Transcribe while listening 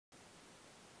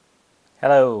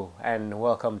Hello and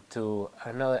welcome to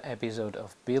another episode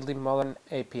of Building Modern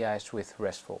APIs with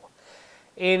RESTful.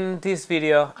 In this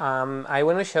video, I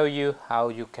want to show you how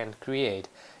you can create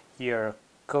your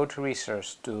code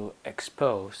resource to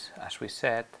expose, as we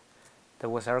said, that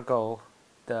was our goal,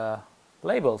 the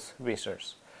labels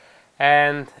resource.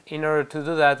 And in order to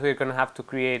do that, we're going to have to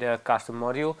create a custom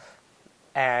module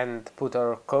and put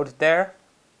our code there.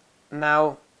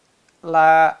 Now,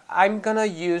 I'm going to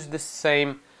use the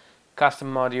same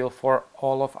custom module for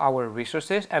all of our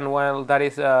resources, and while that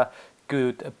is a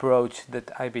good approach that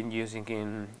I've been using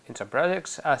in some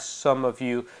projects, as some of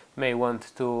you may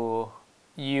want to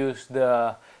use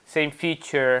the same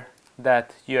feature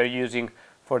that you are using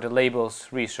for the labels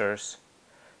resource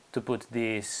to put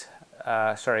this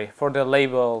for the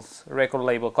labels record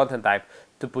label content type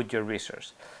to put your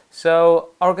resource. So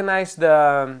organize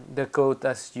the code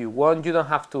as you want. You don't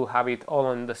have to have it all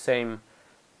on the same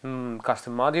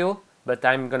custom module, but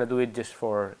I'm gonna do it just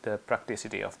for the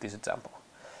practicity of this example.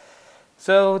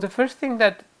 So the first thing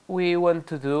that we want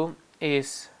to do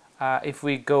is if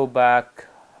we go back,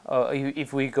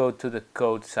 if we go to the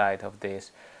code side of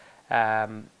this,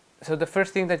 so the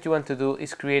first thing that you want to do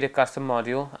is create a custom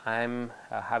module. I'm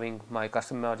having my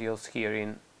custom modules here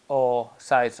in all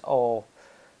sites, all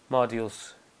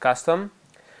modules custom.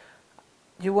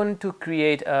 You want to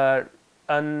create a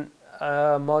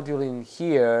module in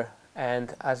here,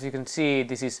 and as you can see,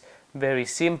 this is very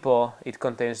simple. It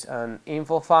contains an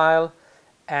info file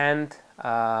and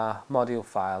a module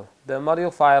file. The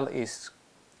module file is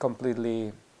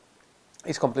completely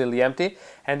empty,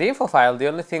 and the info file, the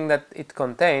only thing that it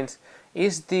contains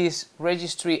is this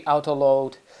registry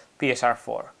autoload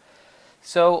PSR4.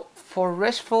 So for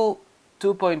RESTful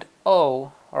 2.0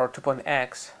 or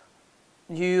 2.x,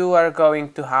 you are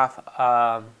going to have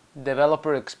a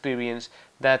developer experience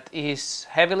that is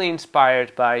heavily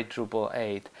inspired by Drupal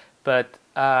 8, but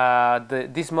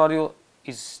this module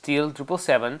is still Drupal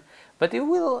 7, but it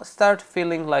will start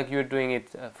feeling like you're doing it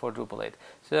for Drupal 8.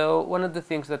 So one of the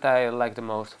things that I like the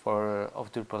most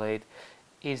of Drupal 8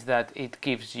 is that it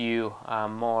gives you a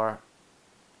more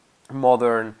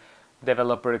modern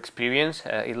developer experience.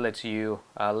 It lets you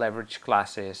leverage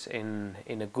classes in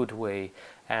a good way,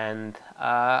 and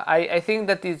I think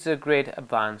that it's a great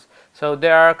advance. So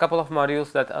there are a couple of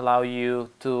modules that allow you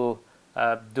to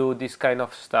do this kind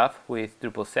of stuff with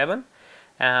Drupal 7.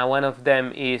 One of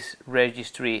them is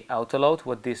registry autoload.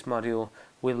 What this module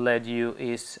will let you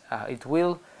is it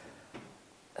will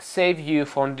save you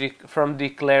from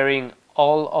declaring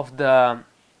all of the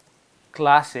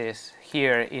classes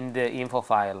here in the info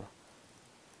file,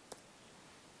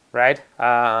 right?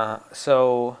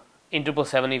 So in Drupal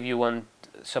 7, if you want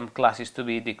some classes to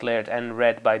be declared and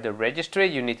read by the registry,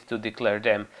 you need to declare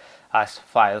them as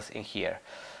files in here.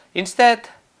 Instead,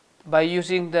 by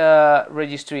using the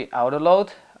registry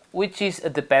autoload, which is a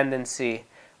dependency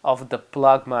of the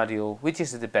plug module, which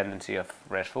is a dependency of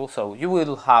RESTful, so you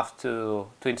will have to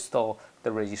install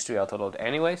the registry autoload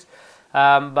anyways.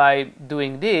 By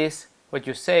doing this, what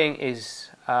you're saying is,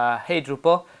 hey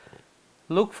Drupal,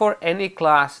 look for any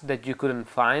class that you couldn't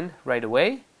find right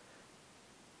away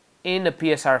in a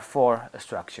PSR4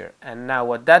 structure. And now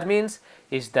what that means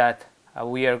is that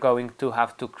we are going to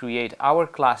have to create our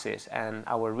classes, and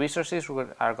our resources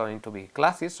are going to be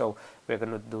classes. So we're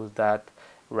going to do that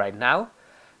right now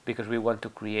because we want to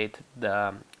create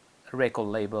the record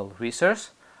label resource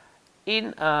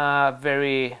in a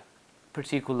very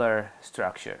particular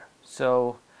structure.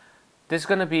 So there's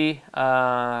going to be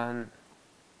a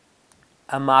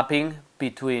mapping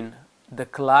between the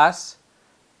class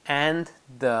and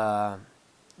the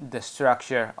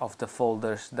structure of the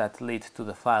folders that lead to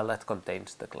the file that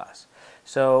contains the class.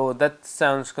 So that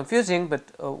sounds confusing, but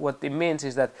what it means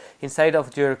is that inside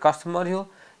of your custom module,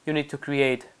 you need to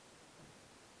create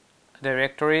a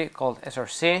directory called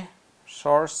src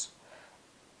source,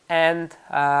 and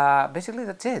basically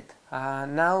that's it.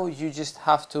 Now you just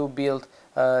have to build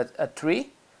a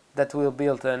tree that will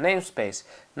build a namespace.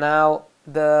 Now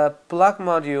the plug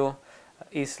module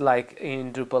is like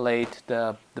in Drupal 8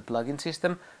 the plugin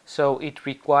system, so it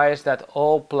requires that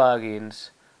all plugins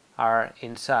are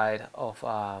inside of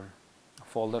a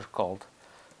folder called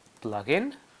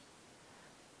plugin,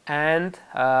 and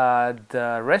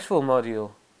the RESTful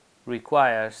module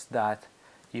requires that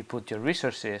you put your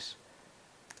resources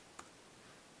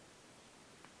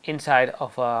inside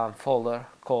of a folder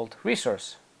called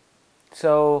resource.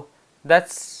 So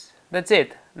that's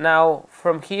it. Now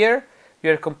from here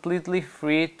you're completely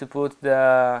free to put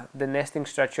the nesting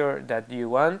structure that you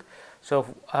want. So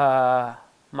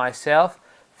myself,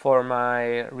 for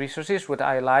my resources, what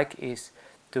I like is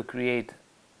to create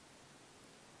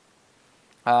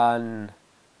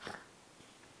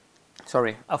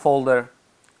a folder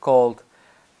called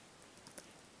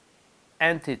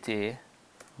entity,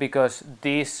 because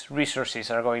these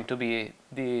resources are going to be,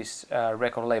 this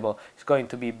record label is going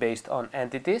to be based on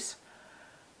entities.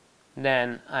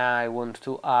 Then I want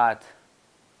to add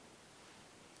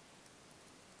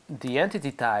the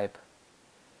entity type,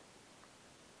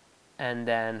 and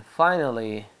then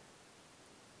finally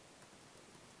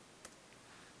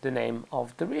the name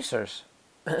of the resource.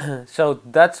 So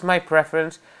that's my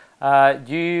preference.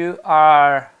 You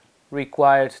are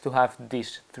required to have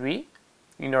these three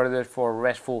in order for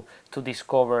RESTful to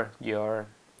discover your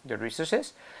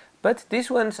resources, but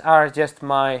these ones are just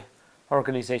my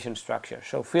organization structure,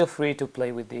 so feel free to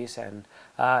play with this, and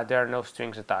there are no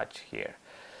strings attached here.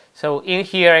 So in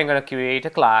here I'm going to create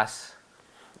a class,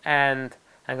 and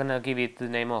I'm going to give it the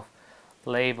name of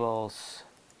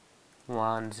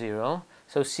labels10.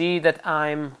 So see that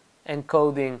I'm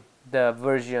encoding the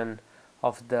version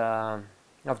of the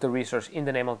resource in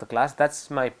the name of the class.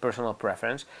 That's my personal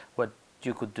preference. What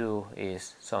you could do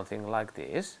is something like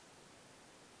this,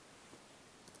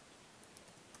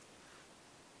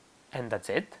 and that's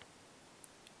it.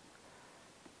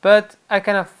 But I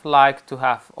kind of like to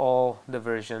have all the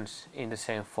versions in the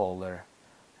same folder,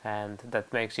 and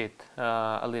that makes it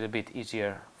a little bit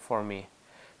easier for me.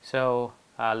 So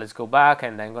let's go back,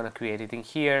 and I'm going to create it in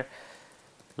here,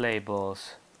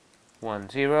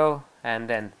 labels10, and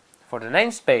then for the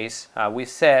namespace we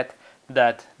said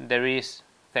that there is,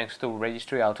 thanks to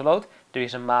registry autoload, there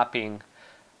is a mapping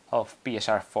of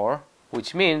PSR4,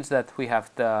 which means that we have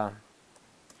the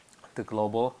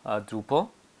global Drupal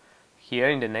here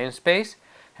in the namespace,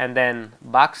 and then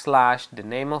backslash the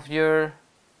name of your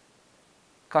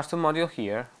custom module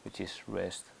here, which is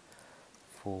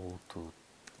RESTful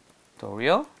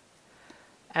tutorial,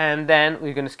 and then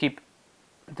we're going to skip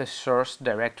the source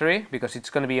directory because it's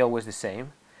going to be always the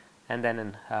same, and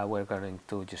then we're going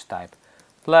to just type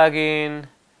plugin,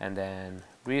 and then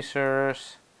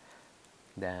resource,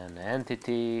 then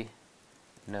entity,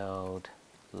 node,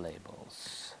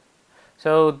 labels.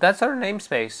 So that's our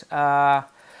namespace.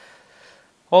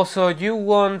 Also, you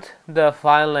want the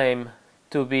file name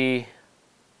to be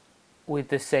with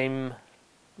the same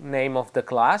name of the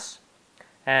class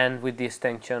and with the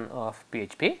extension of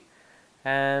PHP,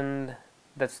 and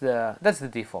that's the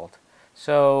default.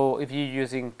 So if you're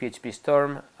using PHP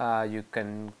Storm, you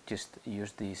can just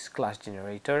use this class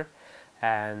generator,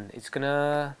 and it's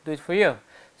gonna do it for you.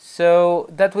 So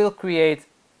that will create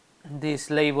these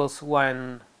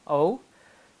labels10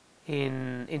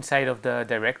 inside of the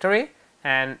directory,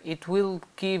 and it will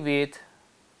give it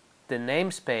the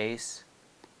namespace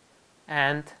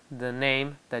and the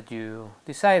name that you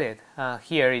decided.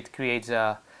 Here it creates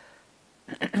a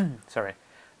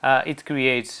it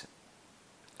creates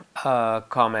a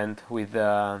comment with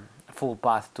the full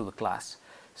path to the class.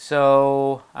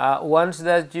 So once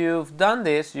that you've done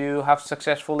this, you have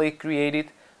successfully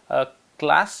created a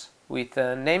class with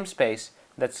a namespace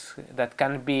that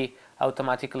can be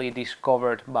automatically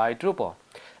discovered by Drupal.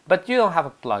 But you don't have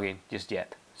a plugin just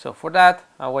yet. So for that,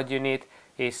 what you need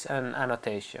is an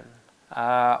annotation.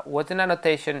 What an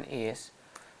annotation is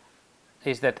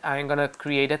that I'm gonna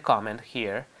create a comment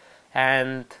here,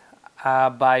 and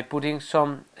by putting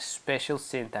some special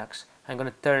syntax, I'm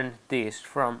gonna turn this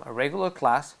from a regular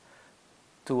class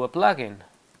to a plugin.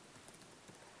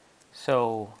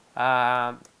 So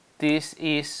this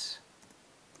is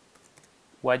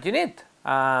what you need.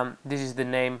 This is the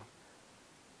name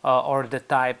or the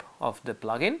type of the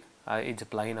plugin. It's a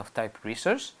plugin of type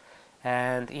resource,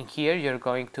 and in here you're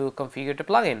going to configure the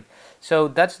plugin. So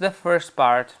that's the first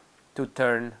part, to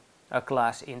turn a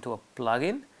class into a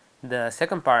plugin. The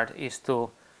second part is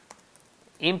to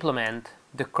implement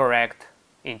the correct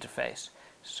interface.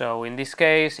 So in this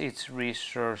case it's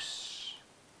resource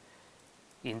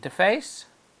interface,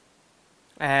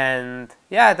 and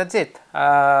yeah, that's it.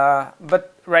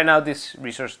 But right now this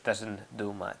resource doesn't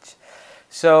do much.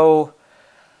 So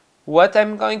what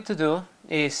I'm going to do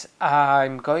is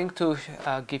I'm going to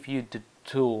give you the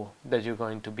tool that you're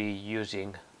going to be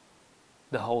using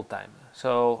the whole time.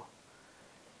 So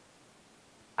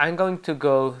I'm going to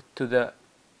go to the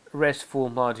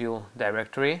RESTful module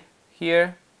directory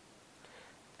here,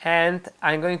 and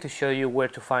I'm going to show you where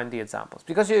to find the examples,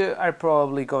 because you are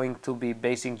probably going to be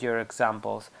basing your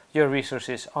examples, your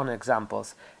resources on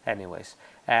examples anyways,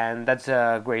 and that's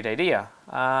a great idea.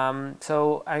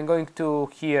 So I'm going to,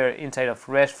 here inside of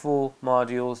RESTful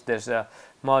modules, there's a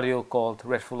module called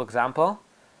RESTful example,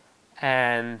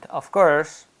 and of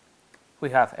course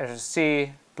we have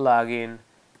RSC, plugin,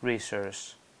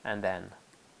 resource, and then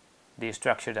the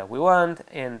structure that we want.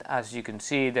 And as you can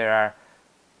see, there are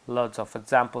lots of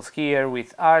examples here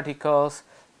with articles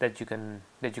that you can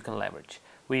leverage.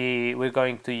 We're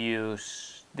going to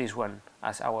use this one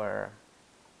as our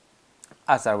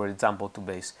example to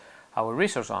base our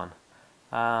resource on.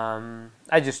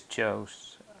 I just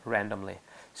chose randomly.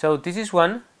 So this is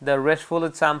one, the RESTful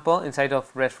example inside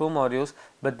of RESTful modules,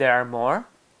 but there are more.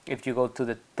 If you go to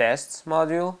the tests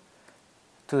module,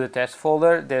 to the test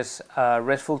folder, there's a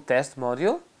RESTful test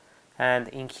module, and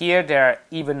in here there are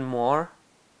even more.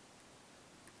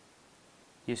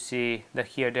 You see that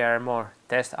here there are more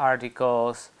test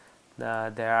articles.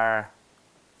 There are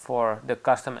for the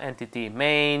custom entity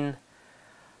main,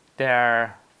 there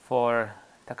are for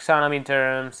taxonomy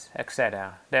terms,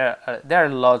 etc. There are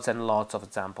lots and lots of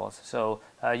examples, so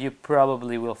you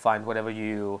probably will find whatever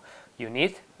you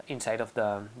need inside of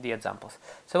the examples.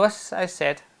 So as I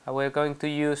said, we're going to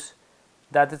use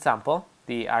that example,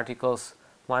 the articles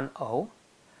 1.0,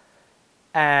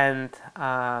 and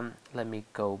let me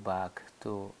go back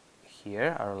to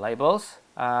here, our labels.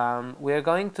 We're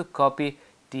going to copy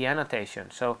the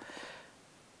annotation. So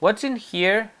what's in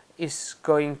here is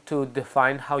going to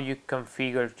define how you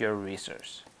configure your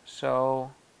resource.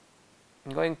 So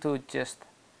I'm going to just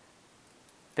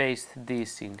paste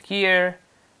this in here,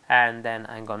 and then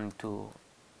I'm going to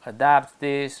adapt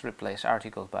this, replace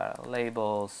articles by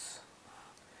labels,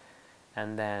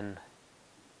 and then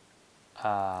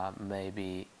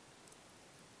maybe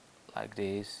like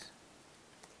this,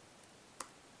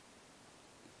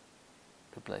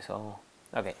 replace all.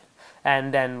 Okay,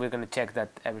 and then we're going to check that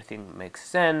everything makes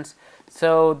sense.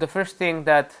 So the first thing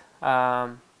that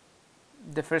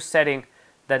the first setting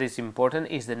that is important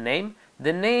is the name.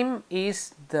 The name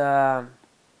is the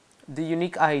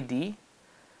unique ID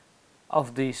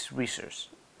of this resource.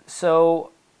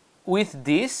 So with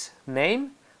this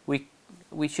name,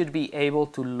 we should be able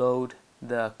to load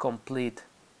the complete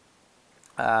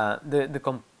the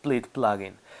complete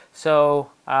plugin.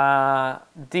 So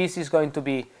this is going to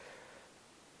be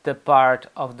the part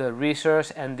of the resource,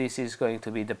 and this is going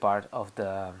to be the part of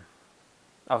the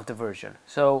version.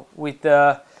 So with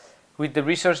the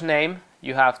resource name,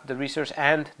 you have the resource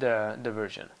and the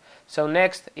version. So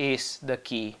next is the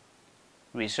key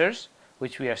resource,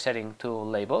 which we are setting to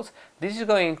labels. This is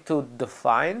going to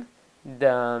define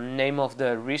the name of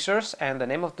the resource, and the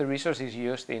name of the resource is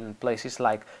used in places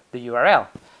like the URL.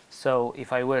 So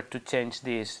if I were to change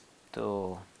this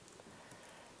to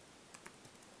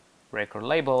record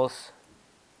labels,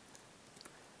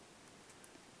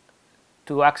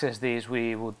 to access this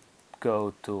we would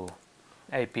go to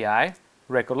API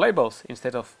record labels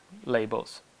instead of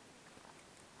labels.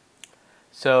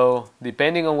 So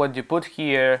depending on what you put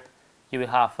here, you will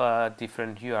have a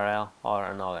different URL or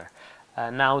another.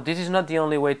 Now this is not the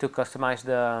only way to customize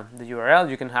the URL.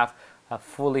 You can have a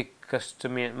fully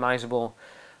customizable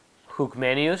hook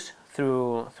menus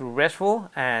through RESTful,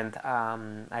 and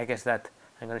I guess that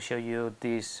I'm going to show you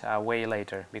this way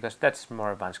later, because that's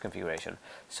more advanced configuration.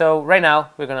 So right now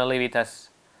we're going to leave it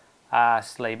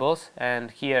as labels,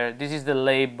 and here this is the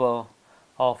label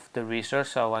of the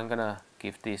resource, so I'm going to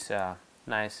give this a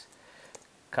nice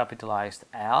capitalized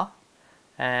L,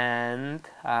 and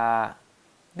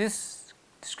this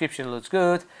description looks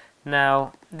good.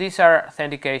 Now these are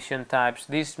authentication types.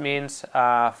 This means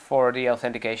for the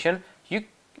authentication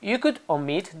you could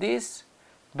omit this,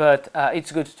 but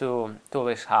it's good to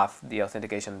always have the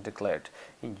authentication declared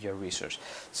in your resource.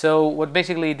 So what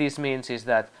basically this means is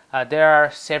that there are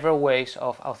several ways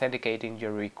of authenticating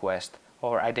your request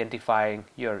or identifying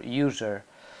your user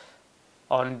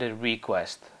on the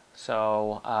request.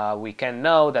 So we can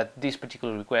know that this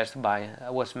particular request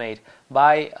was made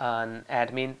by an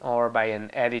admin or by an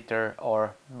editor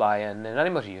or by an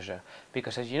anonymous user,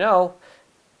 because as you know,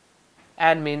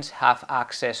 admins have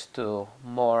access to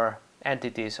more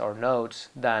entities or nodes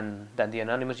than the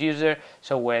anonymous user.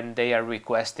 So when they are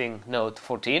requesting node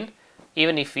 14,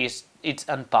 even if it's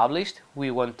unpublished,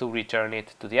 we want to return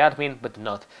it to the admin but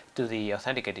not to the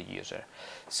authenticated user.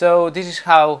 So this is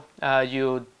how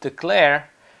you declare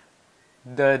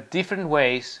the different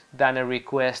ways that a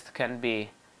request can be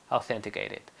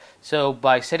authenticated. So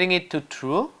by setting it to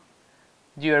true,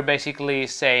 you are basically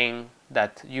saying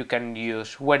that you can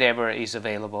use whatever is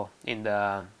available in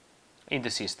the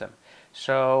system.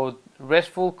 So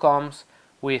RESTful comes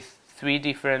with 3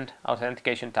 different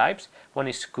authentication types. One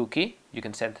is cookie. You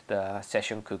can set the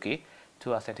session cookie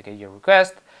to authenticate your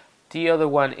request. The other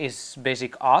one is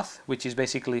basic auth, which is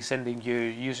basically sending your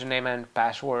username and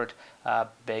password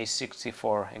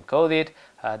base64 encoded.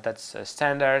 That's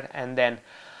standard. And then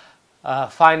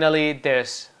finally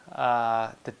there's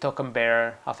the token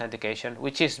bearer authentication,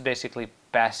 which is basically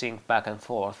passing back and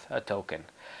forth a token.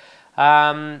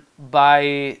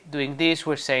 By doing this,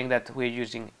 we're saying that we're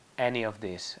using any of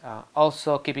these.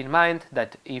 Also keep in mind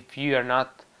that if you are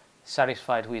not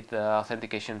satisfied with the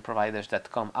authentication providers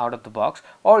that come out of the box,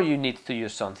 or you need to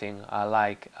use something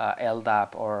like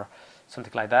LDAP or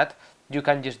something like that, you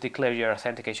can just declare your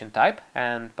authentication type,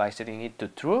 and by setting it to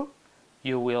true,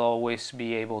 you will always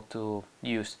be able to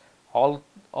use all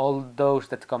those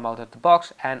that come out of the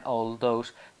box and all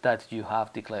those that you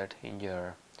have declared in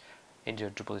your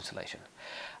Drupal installation.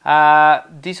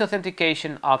 This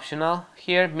authentication optional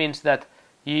here means that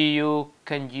you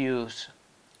can use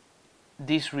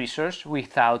this resource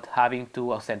without having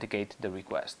to authenticate the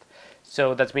request.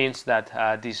 So that means that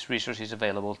this resource is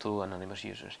available to anonymous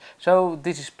users. So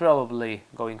this is probably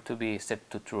going to be set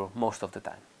to true most of the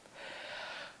time.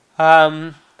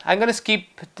 I'm going to skip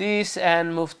this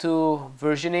and move to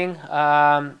versioning.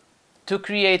 To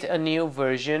create a new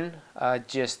version, you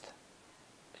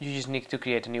just need to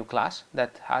create a new class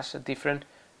that has a different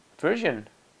version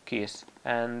keys,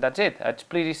 and that's it. It's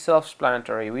pretty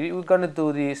self-explanatory. We're going to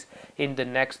do this in the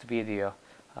next video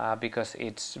because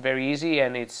it's very easy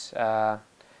and it's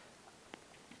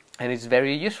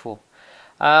very useful.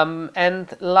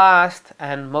 And last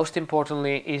and most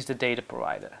importantly is the data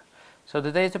provider. So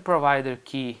the data provider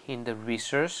key in the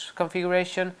resource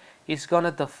configuration is going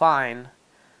to define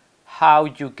how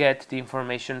you get the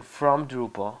information from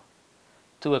Drupal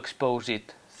to expose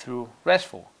it through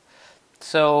RESTful.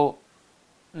 So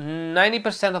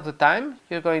 90% of the time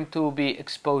you're going to be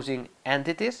exposing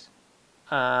entities,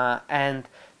 and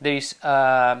there is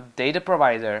a data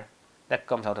provider that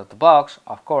comes out of the box,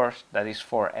 of course, that is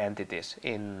for entities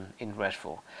in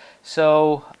RESTful.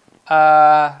 So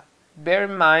bear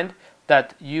in mind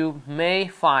that you may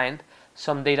find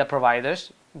some data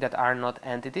providers that are not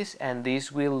entities, and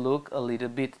this will look a little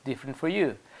bit different for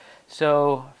you.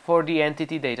 So for the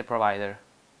entity data provider,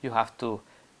 you have to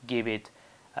give it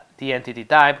the entity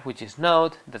type, which is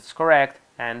node, that's correct,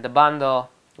 and the bundle,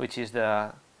 which is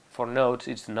for nodes,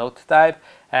 it's the node type,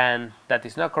 and that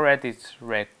is not correct, it's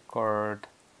record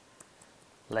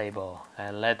label.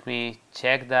 And let me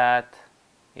check that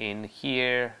in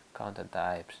here, content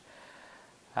types.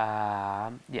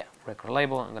 Yeah, record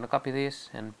label. I'm gonna copy this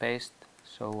and paste,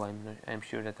 so I'm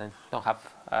sure that I don't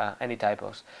have any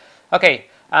typos. Okay,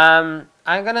 I'm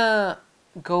gonna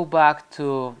go back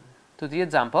to the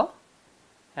example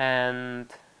and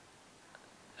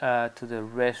to the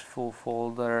RESTful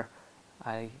folder.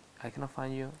 I cannot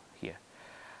find you here.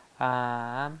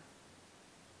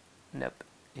 Nope.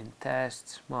 In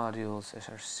tests, modules,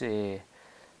 SRC.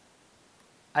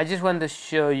 I just want to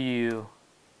show you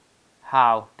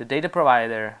how the data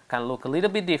provider can look a little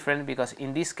bit different, because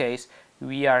in this case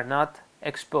we are not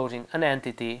exposing an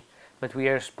entity, but we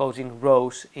are exposing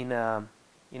rows in a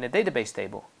database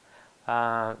table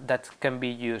that can be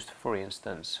used, for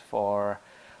instance, for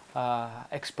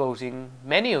exposing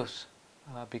menus,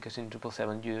 because in Drupal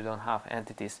 7 you don't have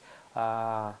entities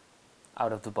out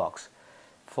of the box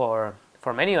for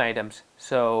menu items.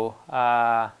 So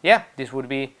yeah, this would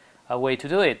be a way to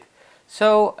do it.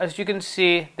 So as you can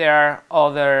see, there are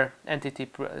other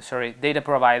data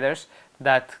providers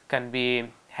that can be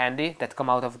handy, that come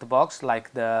out of the box,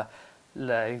 like the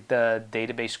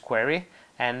database query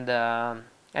and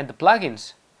the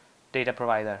plugins data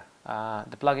provider.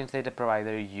 The plugins data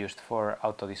provider is used for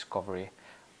auto discovery,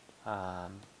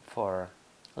 for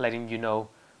letting you know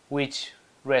which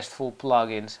RESTful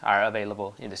plugins are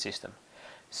available in the system.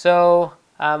 So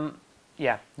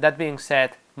yeah, that being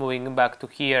said, moving back to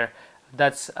here,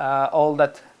 that's all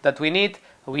that we need.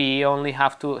 We only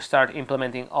have to start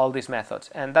implementing all these methods,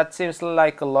 and that seems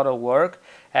like a lot of work,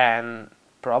 and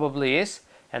probably is,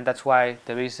 and that's why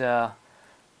there is a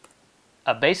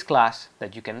base class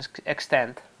that you can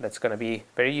extend that's going to be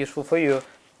very useful for you,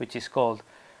 which is called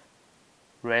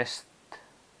RESTful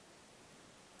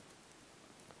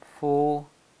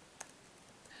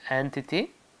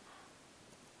entity.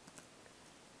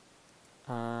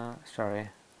 Sorry,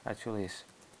 actually it's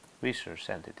resource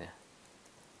entity.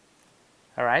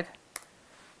 Alright,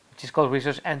 which is called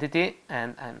resource entity,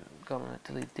 and I'm going to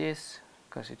delete this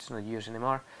because it's not used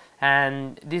anymore.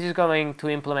 And this is going to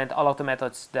implement all of the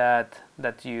methods that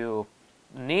you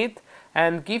need,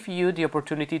 and give you the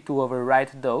opportunity to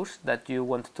override those that you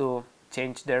want to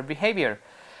change their behavior.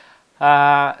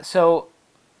 So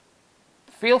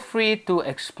feel free to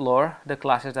explore the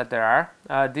classes that there are.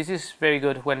 This is very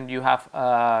good when you have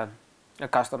a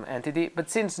custom entity, but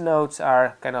since nodes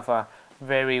are kind of a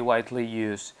very widely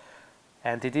used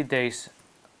entity, there is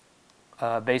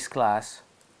a base class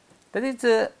that is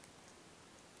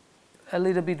a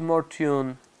little bit more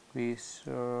tuned with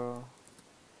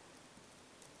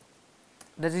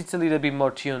that it's a little bit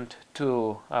more tuned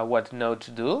to what nodes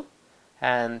do,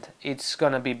 and it's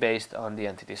gonna be based on the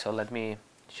entity. So let me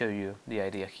show you the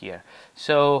idea here.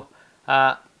 So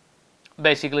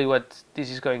basically what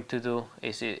this is going to do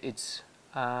is it's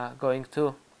going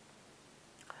to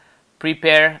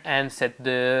prepare and set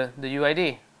the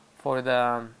UID for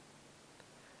the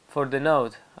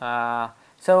node.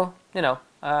 So you know,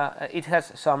 it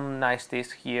has some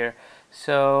niceties here,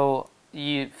 so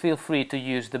you feel free to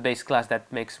use the base class that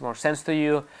makes more sense to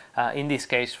you. In this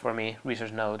case, for me,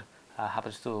 resource node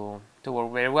happens to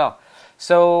work very well.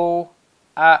 So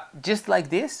just like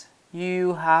this,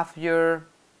 you have your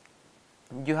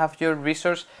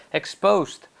resource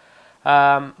exposed.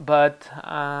 But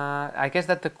I guess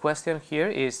that the question here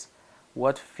is,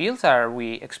 what fields are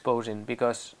we exposing?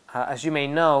 Because as you may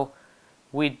know,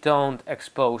 we don't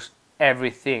expose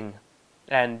everything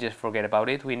and just forget about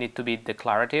it. We need to be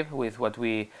declarative with what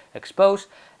we expose,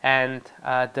 and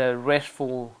the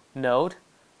RESTful node,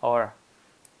 or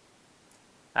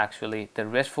actually the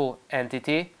RESTful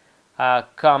entity,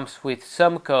 comes with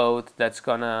some code that's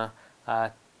gonna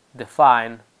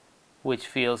define which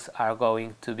fields are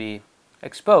going to be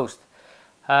exposed.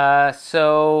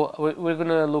 So we're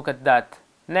gonna look at that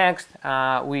next.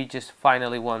 We just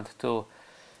finally want to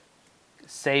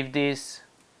save this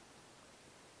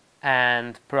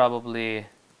and probably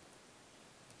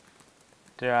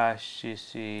trash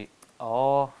cc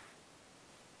off.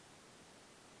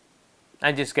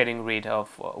 I'm just getting rid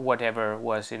of whatever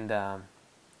was in the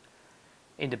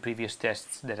previous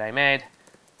tests that I made.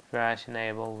 Trash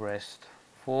enable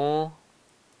RESTful.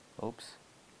 Oops.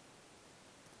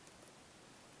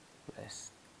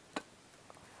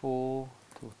 RESTful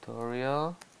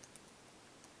tutorial.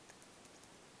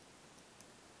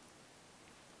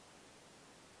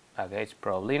 Okay, it's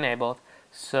probably enabled,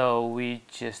 so we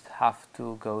just have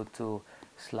to go to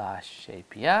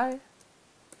 /API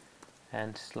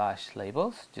and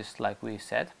 /labels, just like we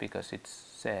said, because it's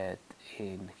set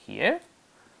in here,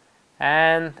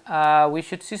 and we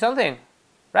should see something,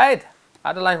 right?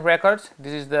 Add-a-line records.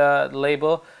 This is the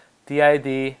label, the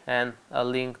ID, and a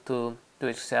link to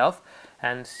itself.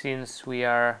 And since we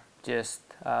are just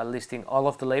listing all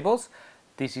of the labels,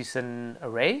 this is an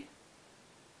array.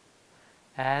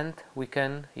 And we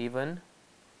can even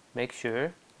make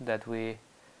sure that we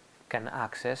can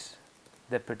access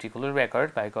the particular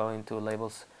record by going to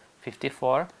labels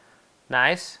 54.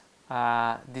 Nice.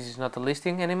 This is not a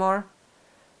listing anymore,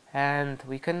 and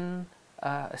we can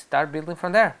start building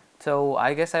from there. So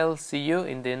I guess I'll see you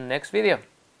in the next video.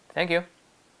 Thank you.